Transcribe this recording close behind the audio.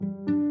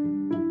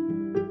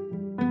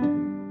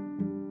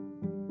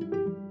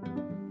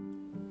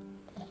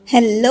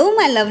Hello,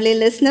 my lovely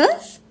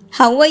listeners.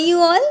 How are you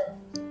all?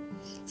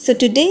 So,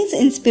 today's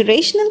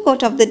inspirational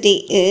quote of the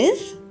day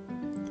is: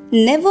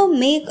 never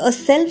make a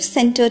self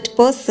centered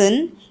person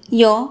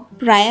your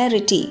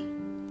priority.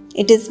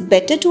 It is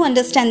better to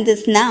understand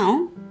this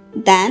now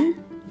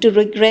than to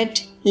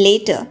regret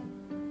later.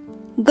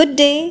 Good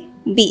day,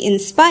 be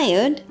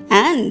inspired,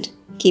 and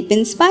keep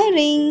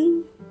inspiring.